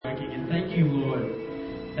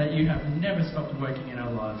that you have never stopped working in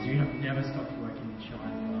our lives. You have never stopped working in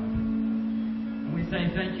Shine's life. And we say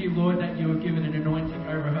thank you, Lord, that you have given an anointing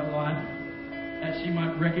over her life, that she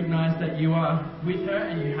might recognize that you are with her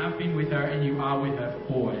and you have been with her and you are with her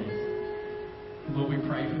always. Lord, we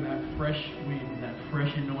pray for that fresh wind, that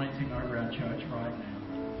fresh anointing over our church right now.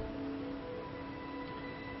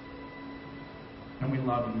 And we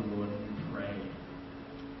love you, Lord, and we pray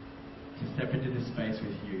to step into this space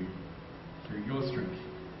with you through your strength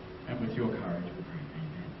and with your courage. We pray.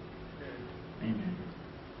 Amen. Amen.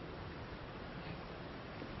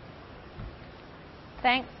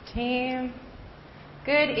 Thanks, team.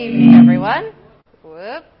 Good evening, everyone.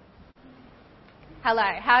 Whoop. Hello,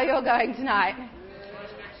 how are you all going tonight?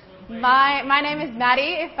 My name is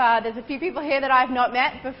Maddie. If there's a few people here that I've not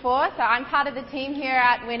met before, so I'm part of the team here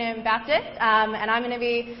at Wynnum Baptist, and I'm going to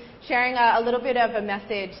be sharing a little bit of a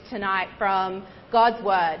message tonight from God's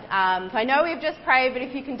Word. So I know we've just prayed, but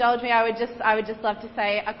if you can indulge me, I would just love to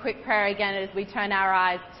say a quick prayer again as we turn our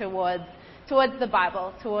eyes towards the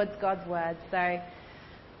Bible, towards God's Word. So,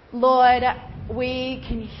 Lord, we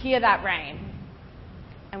can hear that rain,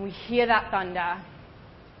 and we hear that thunder.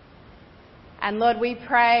 And Lord, we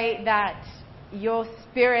pray that your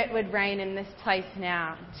Spirit would reign in this place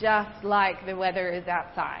now, just like the weather is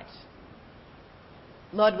outside.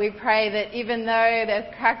 Lord, we pray that even though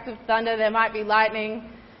there's cracks of thunder, there might be lightning.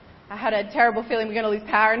 I had a terrible feeling we're going to lose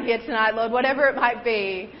power in here tonight, Lord. Whatever it might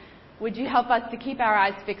be, would you help us to keep our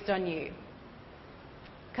eyes fixed on you?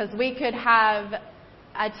 Because we could have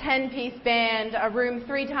a 10-piece band, a room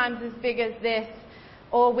 3 times as big as this,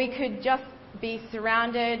 or we could just be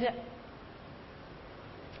surrounded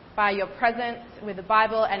by your presence with a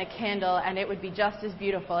Bible and a candle, and it would be just as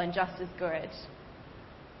beautiful and just as good.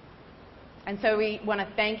 And so we want to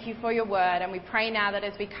thank you for your word, and we pray now that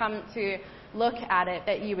as we come to look at it,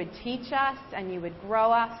 that you would teach us and you would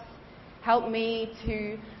grow us. Help me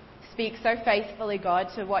to speak so faithfully, God,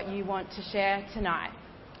 to what you want to share tonight.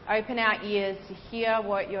 Open our ears to hear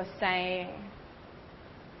what you're saying.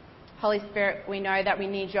 Holy Spirit, we know that we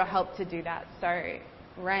need your help to do that. So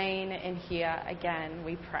reign in here again,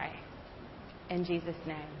 we pray. In Jesus'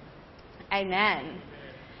 name. Amen.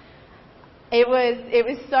 It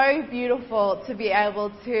was so beautiful to be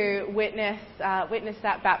able to witness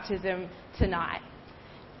that baptism tonight.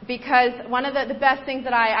 Because one of the best things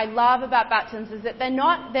that I love about baptisms is that they're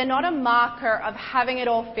not a marker of having it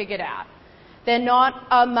all figured out. They're not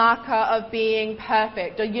a marker of being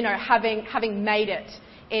perfect or, having made it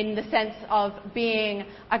in the sense of being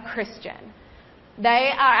a Christian.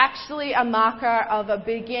 They are actually a marker of a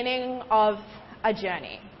beginning of a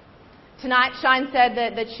journey. Tonight, Shine said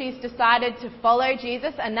that she's decided to follow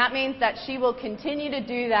Jesus, and that means that she will continue to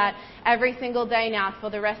do that every single day now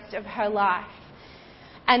for the rest of her life.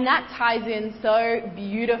 And that ties in so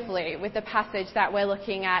beautifully with the passage that we're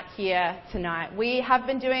looking at here tonight. We have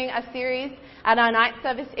been doing a series at our night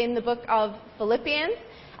service in the book of Philippians,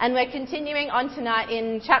 and we're continuing on tonight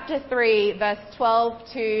in chapter 3, verse 12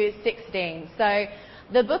 to 16. So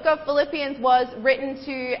the book of Philippians was written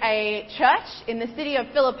to a church in the city of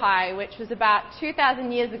Philippi, which was about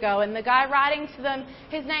 2,000 years ago. And the guy writing to them,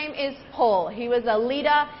 his name is Paul. He was a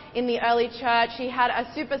leader in the early church. He had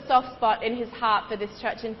a super soft spot in his heart for this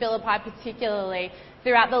church in Philippi particularly.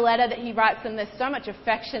 Throughout the letter that he writes them, there's so much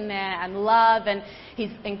affection there and love, and he's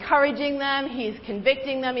encouraging them, he's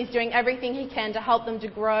convicting them, he's doing everything he can to help them to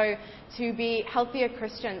grow, to be healthier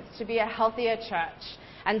Christians, to be a healthier church.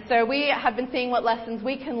 And so we have been seeing what lessons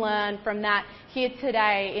we can learn from that here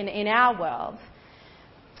today in our world.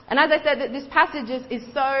 And as I said, that this passage is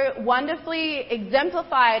so wonderfully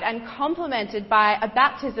exemplified and complemented by a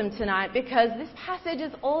baptism tonight, because this passage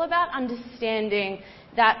is all about understanding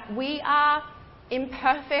that we are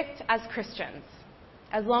imperfect as Christians,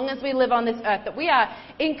 as long as we live on this earth, that we are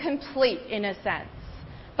incomplete in a sense,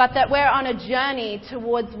 but that we're on a journey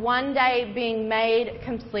towards one day being made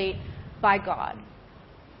complete by God.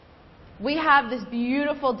 We have this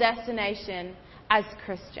beautiful destination as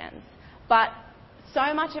Christians, but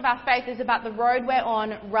so much of our faith is about the road we're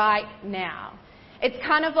on right now. It's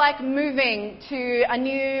kind of like moving to a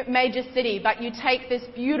new major city, but you take this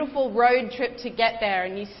beautiful road trip to get there,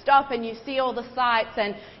 and you stop and you see all the sights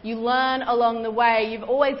and you learn along the way. You've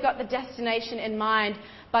always got the destination in mind,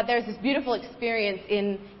 but there's this beautiful experience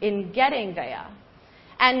in getting there.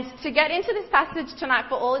 And to get into this passage tonight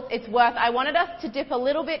for all it's worth, I wanted us to dip a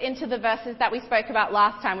little bit into the verses that we spoke about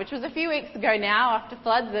last time, which was a few weeks ago now, after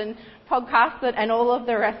floods and podcasts and all of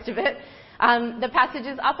the rest of it. The passage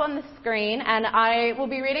is up on the screen, and I will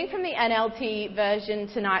be reading from the NLT version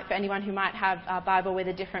tonight for anyone who might have a Bible with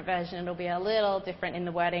a different version. It'll be a little different in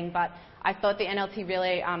the wording, but I thought the NLT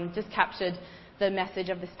really just captured the message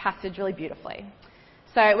of this passage really beautifully.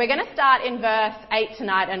 So we're going to start in verse 8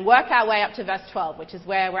 tonight and work our way up to verse 12, which is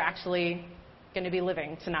where we're actually going to be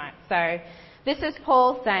living tonight. So this is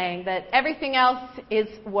Paul saying that everything else is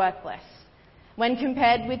worthless when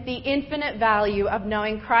compared with the infinite value of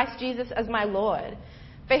knowing Christ Jesus as my Lord.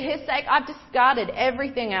 For his sake, I've discarded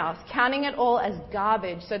everything else, counting it all as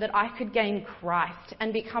garbage so that I could gain Christ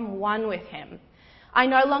and become one with him. I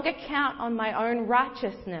no longer count on my own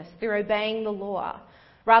righteousness through obeying the law.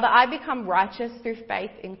 Rather, I become righteous through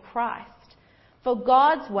faith in Christ. For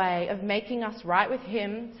God's way of making us right with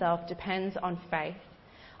himself depends on faith.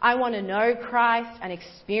 I want to know Christ and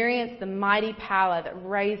experience the mighty power that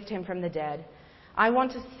raised him from the dead. I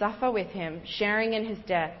want to suffer with him, sharing in his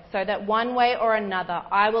death, so that one way or another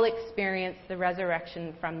I will experience the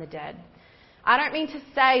resurrection from the dead. I don't mean to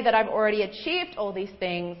say that I've already achieved all these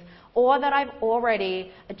things or that I've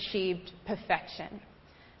already achieved perfection.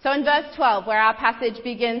 So in verse 12, where our passage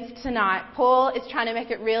begins tonight, Paul is trying to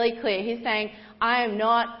make it really clear. He's saying, I am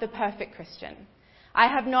not the perfect Christian. I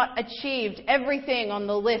have not achieved everything on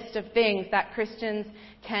the list of things that Christians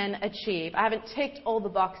can achieve. I haven't ticked all the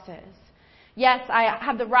boxes. Yes, I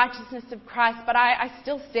have the righteousness of Christ, but I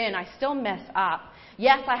still sin. I still mess up.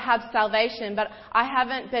 Yes, I have salvation, but I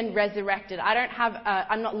haven't been resurrected.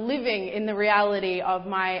 I'm not living in the reality of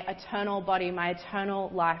my eternal body, my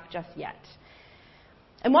eternal life just yet.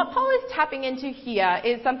 And what Paul is tapping into here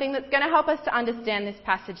is something that's going to help us to understand this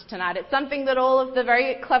passage tonight. It's something that all of the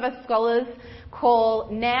very clever scholars call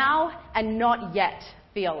now and not yet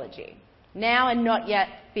theology. Now and not yet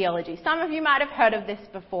theology. Some of you might have heard of this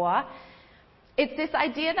before. It's this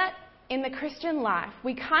idea that in the Christian life,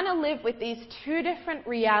 we kind of live with these two different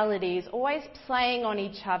realities, always playing on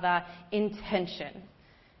each other in tension.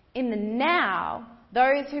 In the now,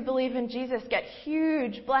 those who believe in Jesus get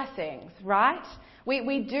huge blessings, right?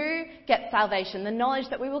 We do get salvation, the knowledge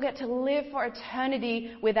that we will get to live for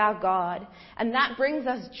eternity with our God. And that brings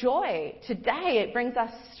us joy today. It brings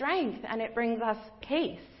us strength and it brings us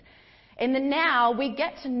peace. In the now, we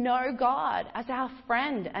get to know God as our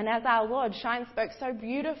friend and as our Lord. Shine spoke so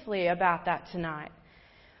beautifully about that tonight.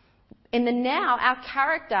 In the now, our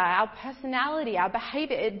character, our personality, our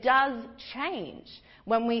behavior, it does change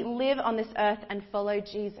when we live on this earth and follow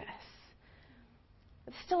Jesus.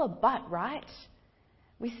 It's still a but, right?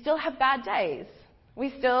 We still have bad days.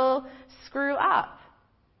 We still screw up.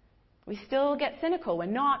 We still get cynical. We're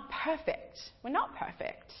not perfect. We're not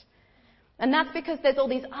perfect. And that's because there's all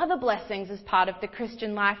these other blessings as part of the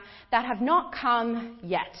Christian life that have not come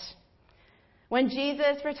yet. When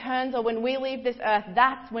Jesus returns or when we leave this earth,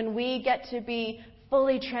 that's when we get to be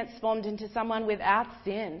fully transformed into someone without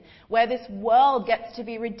sin, where this world gets to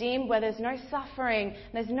be redeemed, where there's no suffering,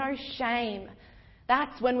 there's no shame.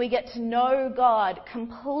 That's when we get to know God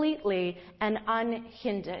completely and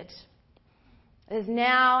unhindered. There's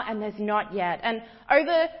now and there's not yet. And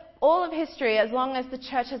over all of history, as long as the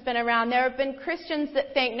church has been around, there have been Christians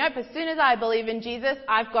that think, nope, as soon as I believe in Jesus,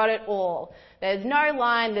 I've got it all. There's no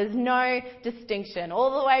line, there's no distinction.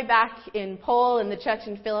 All the way back in Paul and the church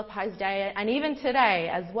in Philippi's day, and even today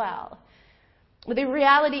as well. But the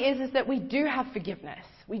reality is that we do have forgiveness.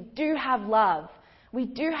 We do have love. We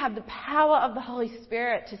do have the power of the Holy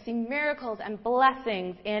Spirit to see miracles and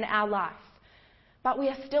blessings in our life. But we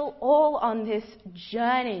are still all on this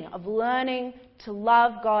journey of learning to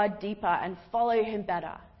love God deeper and follow him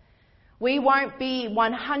better. We won't be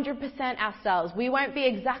 100% ourselves. We won't be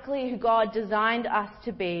exactly who God designed us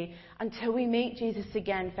to be until we meet Jesus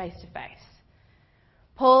again face to face.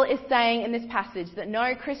 Paul is saying in this passage that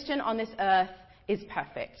no Christian on this earth is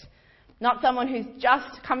perfect. Not someone who's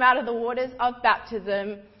just come out of the waters of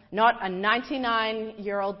baptism, not a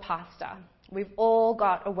 99-year-old pastor. We've all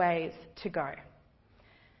got a ways to go.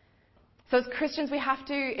 So as Christians, we have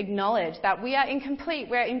to acknowledge that we are incomplete,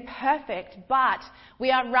 we're imperfect, but we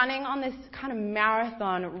are running on this kind of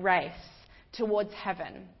marathon race towards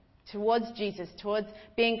heaven, towards Jesus, towards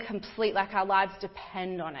being complete, like our lives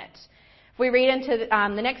depend on it. If we read into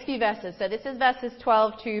the next few verses, so this is verses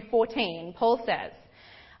 12 to 14, Paul says,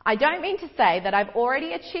 I don't mean to say that I've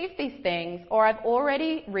already achieved these things or I've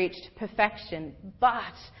already reached perfection,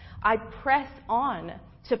 but I press on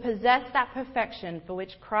to possess that perfection for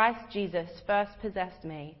which Christ Jesus first possessed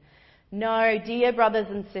me. No, dear brothers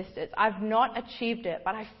and sisters, I've not achieved it,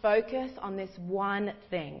 but I focus on this one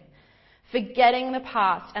thing. Forgetting the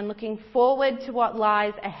past and looking forward to what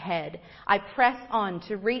lies ahead, I press on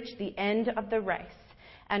to reach the end of the race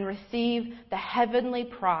and receive the heavenly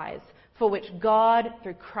prize for which God,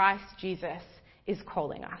 through Christ Jesus, is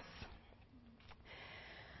calling us.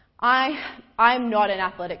 I'm not an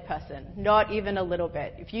athletic person, not even a little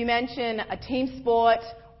bit. If you mention a team sport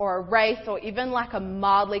or a race or even like a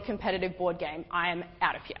mildly competitive board game, I am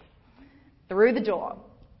out of here, through the door.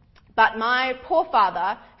 But my poor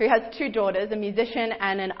father, who has 2 daughters, a musician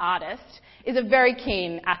and an artist, is a very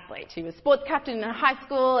keen athlete. He was sports captain in high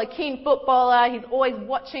school, a keen footballer. He's always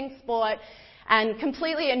watching sport, and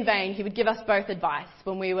completely in vain, he would give us both advice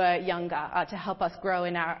when we were younger to help us grow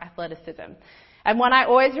in our athleticism. And one I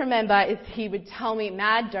always remember is he would tell me,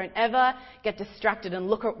 Mad, don't ever get distracted and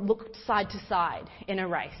look side to side in a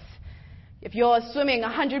race. If you're swimming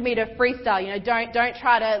 100-meter freestyle, don't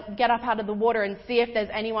try to get up out of the water and see if there's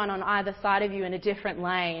anyone on either side of you in a different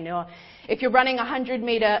lane. Or if you're running a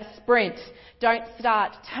 100-meter sprint, don't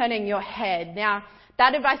start turning your head. Now,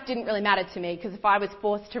 that advice didn't really matter to me because if I was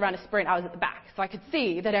forced to run a sprint, I was at the back, so I could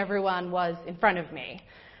see that everyone was in front of me.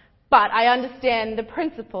 But I understand the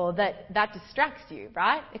principle that distracts you,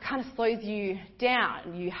 right? It kind of slows you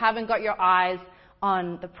down. You haven't got your eyes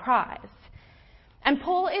on the prize. And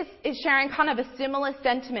Paul is sharing kind of a similar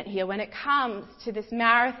sentiment here when it comes to this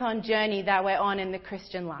marathon journey that we're on in the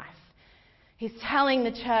Christian life. He's telling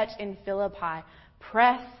the church in Philippi,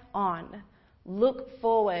 press on, look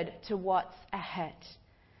forward to what's ahead.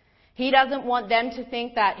 He doesn't want them to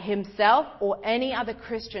think that himself or any other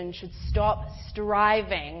Christian should stop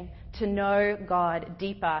striving to know God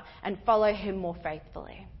deeper and follow him more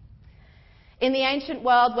faithfully. In the ancient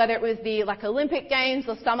world, whether it was the Olympic Games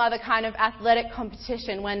or some other kind of athletic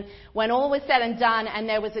competition, when all was said and done and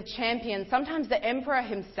there was a champion, sometimes the emperor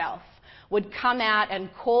himself would come out and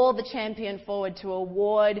call the champion forward to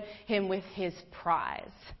award him with his prize.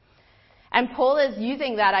 And Paul is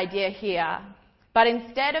using that idea here. But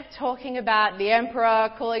instead of talking about the emperor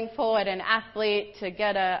calling forward an athlete to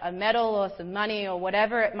get a medal or some money or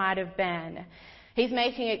whatever it might have been, he's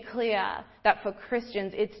making it clear that for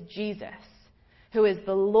Christians it's Jesus, who is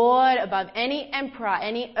the Lord above any emperor,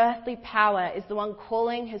 any earthly power, is the one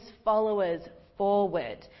calling his followers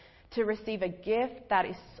forward to receive a gift that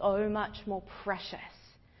is so much more precious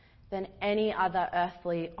than any other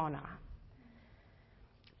earthly honor.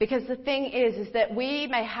 Because the thing is that we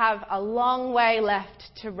may have a long way left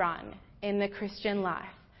to run in the Christian life.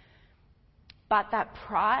 But that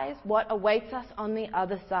prize, what awaits us on the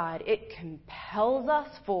other side, it compels us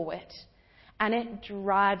forward and it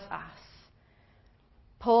drives us.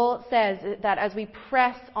 Paul says that as we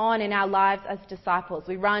press on in our lives as disciples,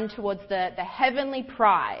 we run towards the heavenly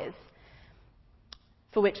prize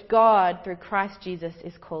for which God, through Christ Jesus,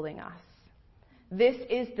 is calling us. This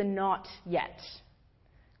is the not yet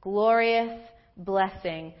glorious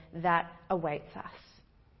blessing that awaits us.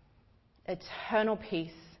 Eternal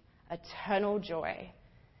peace, eternal joy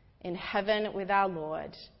in heaven with our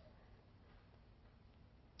Lord.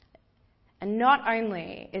 And not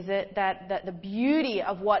only is it that the beauty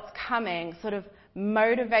of what's coming sort of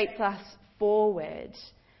motivates us forward,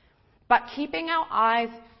 but keeping our eyes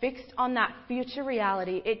fixed on that future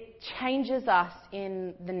reality, it changes us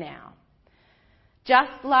in the now.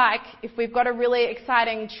 Just like if we've got a really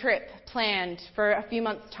exciting trip planned for a few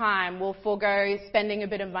months' time, we'll forego spending a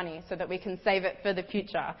bit of money so that we can save it for the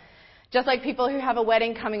future. Just like people who have a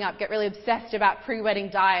wedding coming up get really obsessed about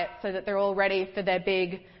pre-wedding diets so that they're all ready for their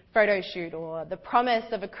big photo shoot, or the promise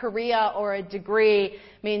of a career or a degree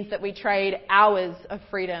means that we trade hours of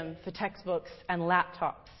freedom for textbooks and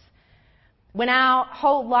laptops. When our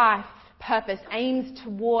whole life purpose aims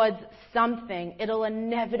towards something, it'll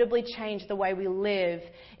inevitably change the way we live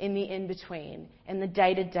in the in-between, in the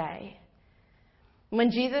day-to-day.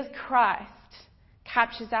 When Jesus Christ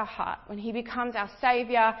captures our heart, when he becomes our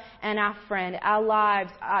Saviour and our friend, our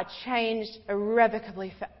lives are changed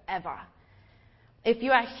irrevocably forever. If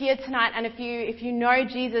you are here tonight and if you know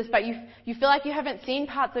Jesus but you feel like you haven't seen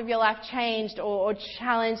parts of your life changed or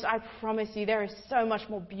challenged, I promise you there is so much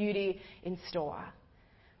more beauty in store.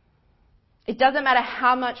 It doesn't matter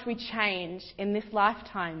how much we change in this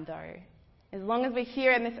lifetime, though. As long as we're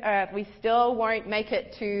here in this earth, we still won't make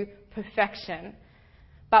it to perfection.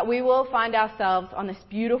 But we will find ourselves on this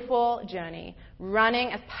beautiful journey,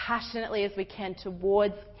 running as passionately as we can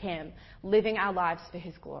towards him, living our lives for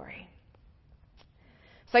his glory.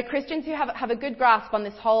 So Christians who have a good grasp on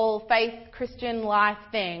this whole faith, Christian life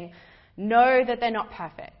thing, know that they're not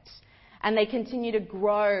perfect. And they continue to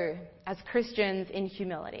grow as Christians in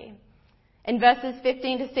humility. In verses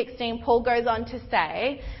 15 to 16, Paul goes on to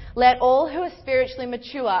say, "Let all who are spiritually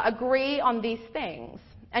mature agree on these things.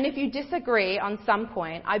 And if you disagree on some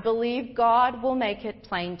point, I believe God will make it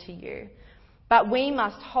plain to you. but we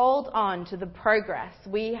must hold on to the progress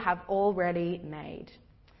we have already made.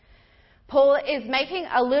 Paul is making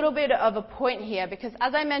a little bit of a point here because,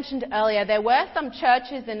 as I mentioned earlier, there were some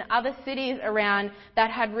churches in other cities around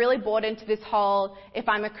that had really bought into this whole, if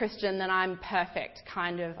I'm a Christian, then I'm perfect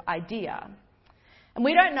kind of idea. And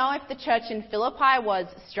we don't know if the church in Philippi was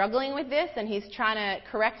struggling with this and he's trying to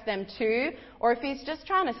correct them too, or if he's just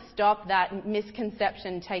trying to stop that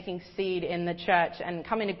misconception taking seed in the church and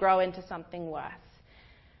coming to grow into something worse.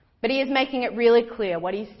 But he is making it really clear.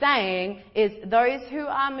 What he's saying is those who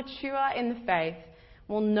are mature in the faith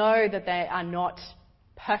will know that they are not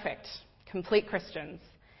perfect, complete Christians.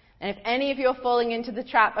 And if any of you are falling into the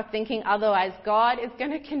trap of thinking otherwise, God is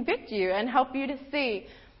going to convict you and help you to see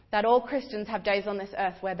that all Christians have days on this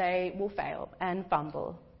earth where they will fail and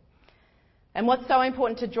fumble. And what's so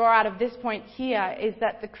important to draw out of this point here is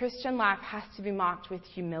that the Christian life has to be marked with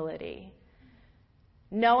humility.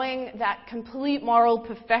 Knowing that complete moral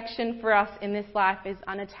perfection for us in this life is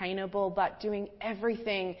unattainable, but doing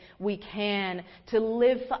everything we can to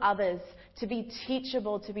live for others, to be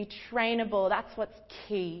teachable, to be trainable, that's what's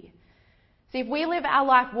key. See, if we live our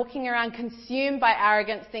life walking around consumed by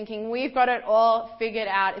arrogance, thinking we've got it all figured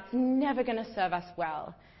out, it's never going to serve us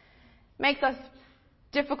well. It makes us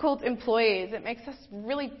difficult employees. It makes us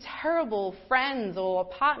really terrible friends or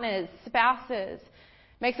partners, spouses.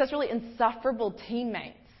 Makes us really insufferable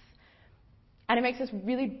teammates. And it makes us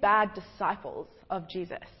really bad disciples of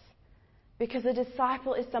Jesus. Because a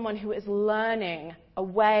disciple is someone who is learning a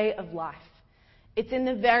way of life. It's in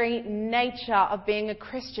the very nature of being a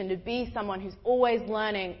Christian to be someone who's always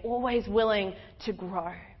learning, always willing to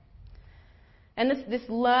grow. And this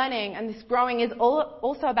learning and this growing is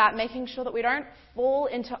also about making sure that we don't fall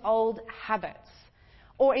into old habits.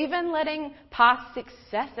 Or even letting past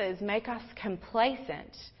successes make us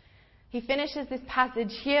complacent. He finishes this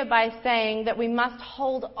passage here by saying that we must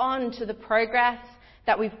hold on to the progress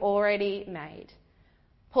that we've already made.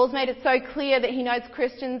 Paul's made it so clear that he knows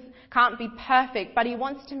Christians can't be perfect, but he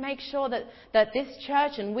wants to make sure that this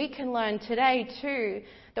church, and we can learn today too,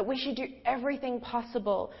 that we should do everything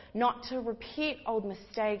possible not to repeat old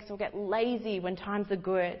mistakes or get lazy when times are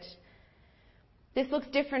good. This looks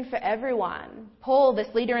different for everyone. Paul,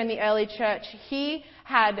 this leader in the early church, he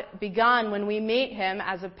had begun when we meet him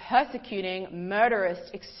as a persecuting, murderous,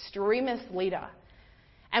 extremist leader.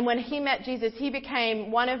 And when he met Jesus, he became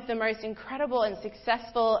one of the most incredible and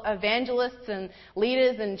successful evangelists and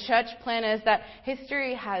leaders and church planners that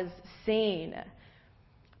history has seen.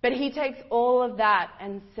 But he takes all of that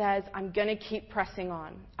and says, I'm going to keep pressing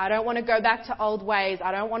on. I don't want to go back to old ways.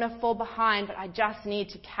 I don't want to fall behind, but I just need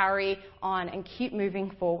to carry on and keep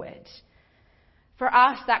moving forward. For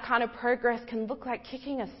us, that kind of progress can look like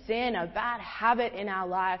kicking a sin, a bad habit in our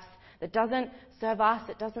lives that doesn't serve us,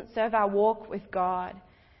 it doesn't serve our walk with God.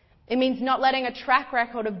 It means not letting a track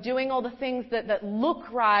record of doing all the things that look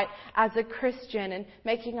right as a Christian and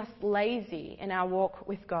making us lazy in our walk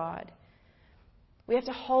with God. We have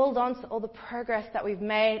to hold on to all the progress that we've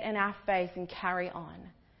made in our faith and carry on.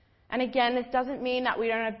 And again, this doesn't mean that we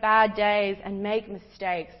don't have bad days and make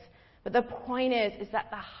mistakes. But the point is that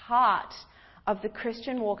the heart of the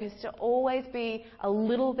Christian walk is to always be a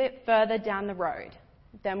little bit further down the road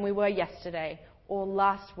than we were yesterday or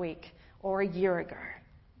last week or a year ago.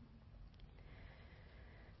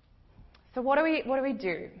 So what do we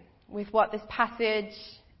do with what this passage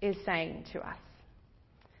is saying to us?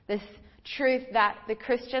 This truth that the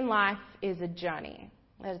Christian life is a journey,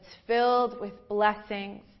 that it's filled with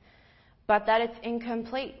blessings, but that it's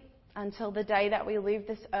incomplete until the day that we leave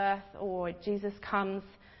this earth or Jesus comes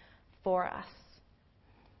for us.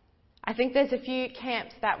 I think there's a few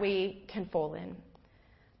camps that we can fall in.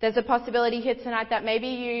 There's a possibility here tonight that maybe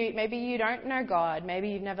you don't know God, maybe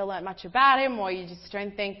you've never learned much about Him, or you just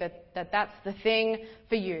don't think that that's the thing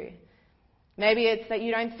for you. Maybe it's that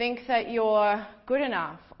you don't think that you're good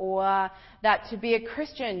enough, or that to be a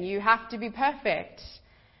Christian you have to be perfect.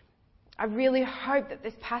 I really hope that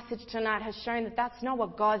this passage tonight has shown that that's not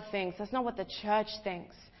what God thinks, that's not what the church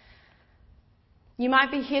thinks. You might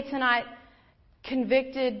be here tonight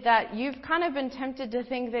convicted that you've kind of been tempted to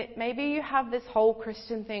think that maybe you have this whole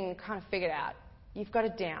Christian thing kind of figured out. You've got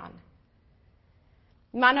it down.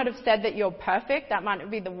 You might not have said that you're perfect. That might not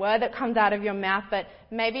be the word that comes out of your mouth, but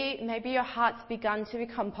maybe your heart's begun to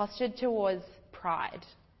become postured towards pride.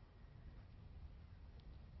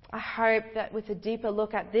 I hope that with a deeper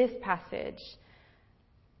look at this passage,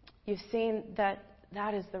 you've seen that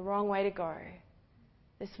that is the wrong way to go.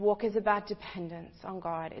 This walk is about dependence on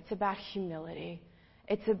God. It's about humility.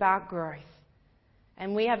 It's about growth.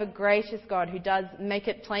 And we have a gracious God who does make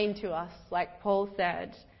it plain to us, like Paul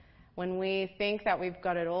said, when we think that we've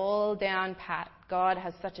got it all down pat, God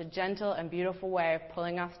has such a gentle and beautiful way of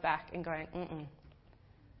pulling us back and going,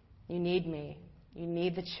 you need me. You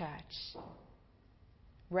need the church.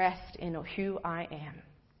 Rest in who I am.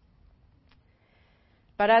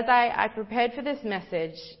 But as I prepared for this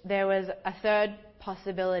message, there was a third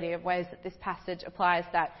possibility of ways that this passage applies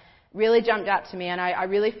that really jumped out to me, and I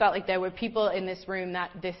really felt like there were people in this room that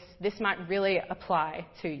this might really apply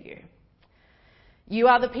to you. You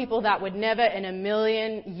are the people that would never in a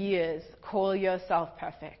million years call yourself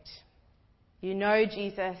perfect. You know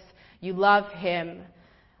Jesus, you love him,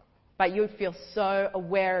 but you feel so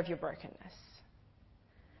aware of your brokenness.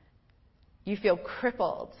 You feel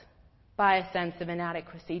crippled by a sense of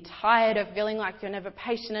inadequacy, tired of feeling like you're never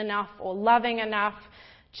patient enough or loving enough,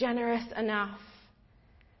 generous enough.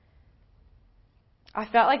 I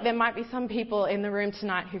felt like there might be some people in the room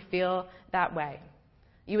tonight who feel that way.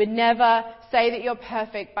 You would never say that you're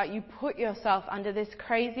perfect, but you put yourself under this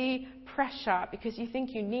crazy pressure because you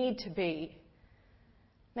think you need to be.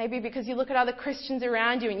 Maybe because you look at other Christians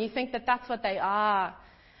around you and you think that that's what they are.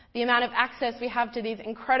 The amount of access we have to these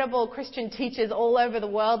incredible Christian teachers all over the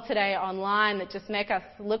world today online that just make us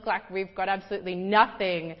look like we've got absolutely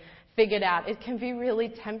nothing figured out. It can be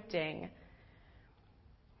really tempting.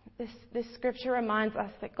 This scripture reminds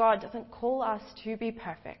us that God doesn't call us to be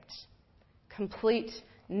perfect, complete,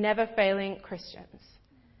 never failing Christians.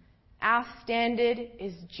 Our standard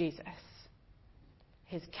is Jesus.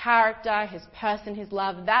 His character, his person, his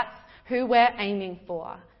love, that's who we're aiming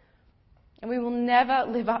for. And we will never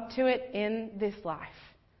live up to it in this life.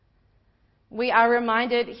 We are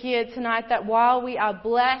reminded here tonight that while we are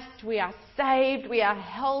blessed, we are saved, we are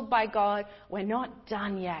held by God, we're not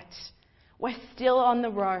done yet. We're still on the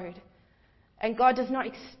road. And God does not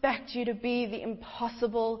expect you to be the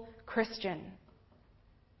impossible Christian.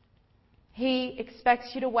 He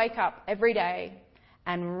expects you to wake up every day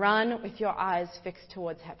and run with your eyes fixed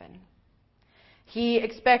towards heaven. He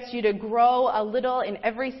expects you to grow a little in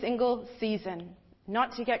every single season,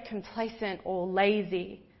 not to get complacent or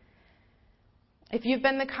lazy. If you've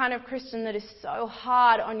been the kind of Christian that is so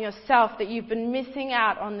hard on yourself that you've been missing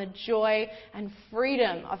out on the joy and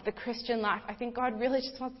freedom of the Christian life, I think God really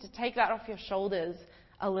just wants to take that off your shoulders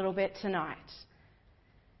a little bit tonight.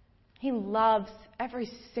 He loves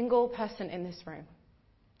every single person in this room.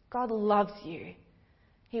 God loves you.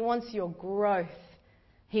 He wants your growth.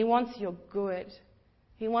 He wants your good.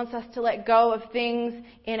 He wants us to let go of things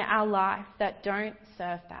in our life that don't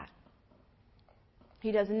serve that.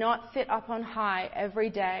 He does not sit up on high every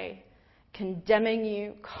day, condemning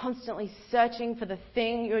you, constantly searching for the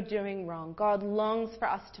thing you're doing wrong. God longs for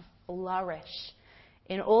us to flourish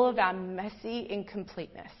in all of our messy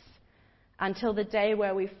incompleteness until the day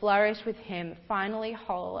where we flourish with him, finally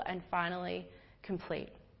whole and finally complete.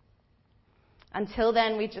 Until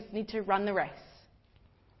then, we just need to run the race,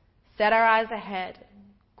 set our eyes ahead,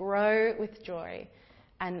 grow with joy,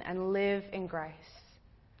 and live in grace.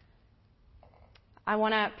 I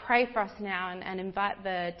want to pray for us now and invite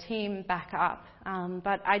the team back up.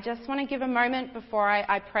 But I just want to give a moment before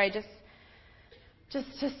I pray just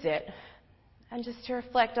to sit and just to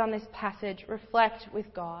reflect on this passage, reflect with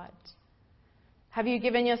God. Have you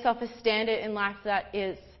given yourself a standard in life that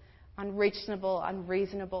is unreasonable,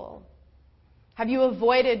 unreasonable? Have you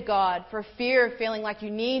avoided God for fear of feeling like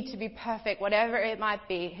you need to be perfect, whatever it might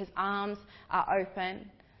be? His arms are open.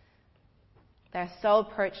 They're so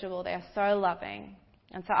approachable. They're so loving.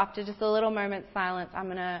 And so after just a little moment's silence, I'm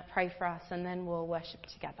going to pray for us and then we'll worship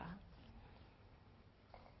together.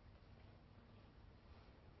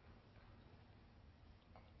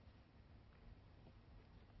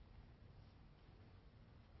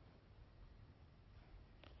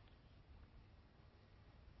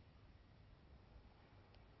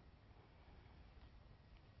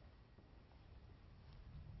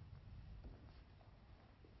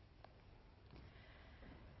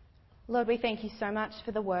 Lord, we thank you so much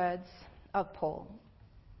for the words of Paul.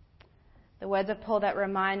 The words of Paul that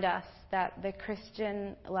remind us that the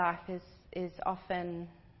Christian life is often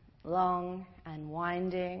long and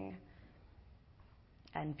winding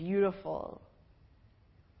and beautiful.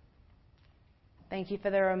 Thank you for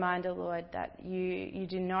the reminder, Lord, that you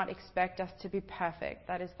do not expect us to be perfect.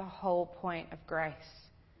 That is the whole point of grace.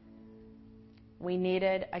 We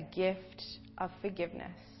needed a gift of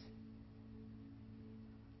forgiveness.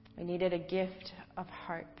 We needed a gift of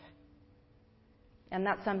hope. And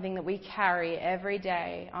that's something that we carry every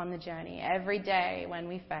day on the journey, every day when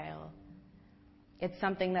we fail. It's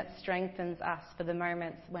something that strengthens us for the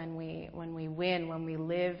moments when we win, when we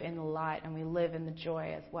live in the light and we live in the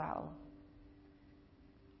joy as well.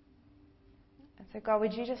 And so God,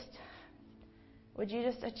 would you just would you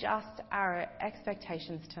just adjust our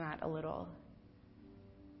expectations tonight a little?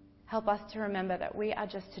 Help us to remember that we are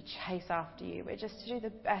just to chase after you. We're just to do the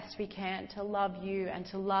best we can to love you and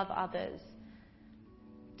to love others,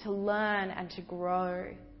 to learn and to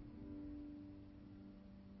grow.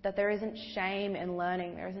 That there isn't shame in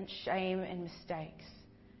learning, there isn't shame in mistakes.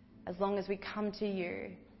 As long as we come to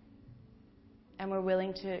you and we're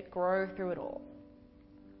willing to grow through it all.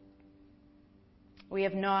 We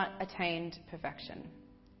have not attained perfection,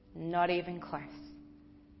 not even close.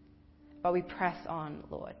 But we press on,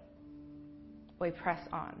 Lord. We press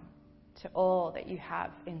on to all that you have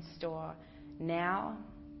in store now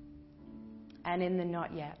and in the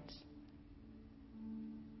not yet.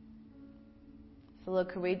 So Lord,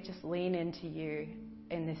 could we just lean into you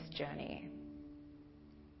in this journey,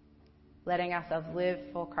 letting ourselves live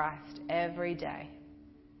for Christ every day,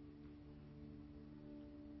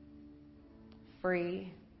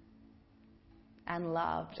 free and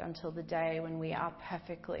loved until the day when we are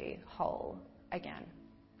perfectly whole again.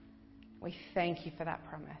 We thank you for that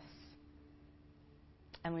promise.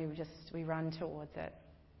 And we run towards it.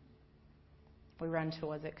 We run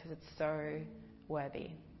towards it because it's so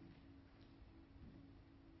worthy.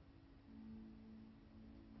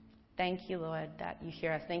 Thank you, Lord, that you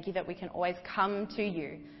hear us. Thank you that we can always come to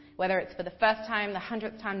you, whether it's for the first time, the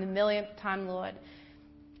 100th time, the millionth time, Lord.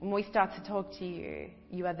 When we start to talk to you,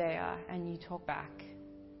 you are there and you talk back.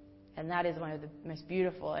 And that is one of the most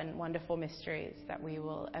beautiful and wonderful mysteries that we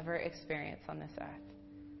will ever experience on this earth.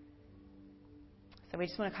 So we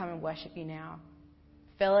just want to come and worship you now.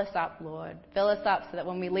 Fill us up, Lord. Fill us up so that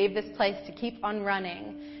when we leave this place to keep on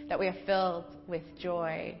running, that we are filled with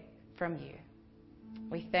joy from you.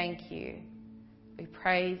 We thank you, we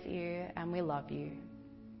praise you, and we love you.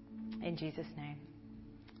 In Jesus' name,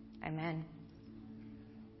 amen.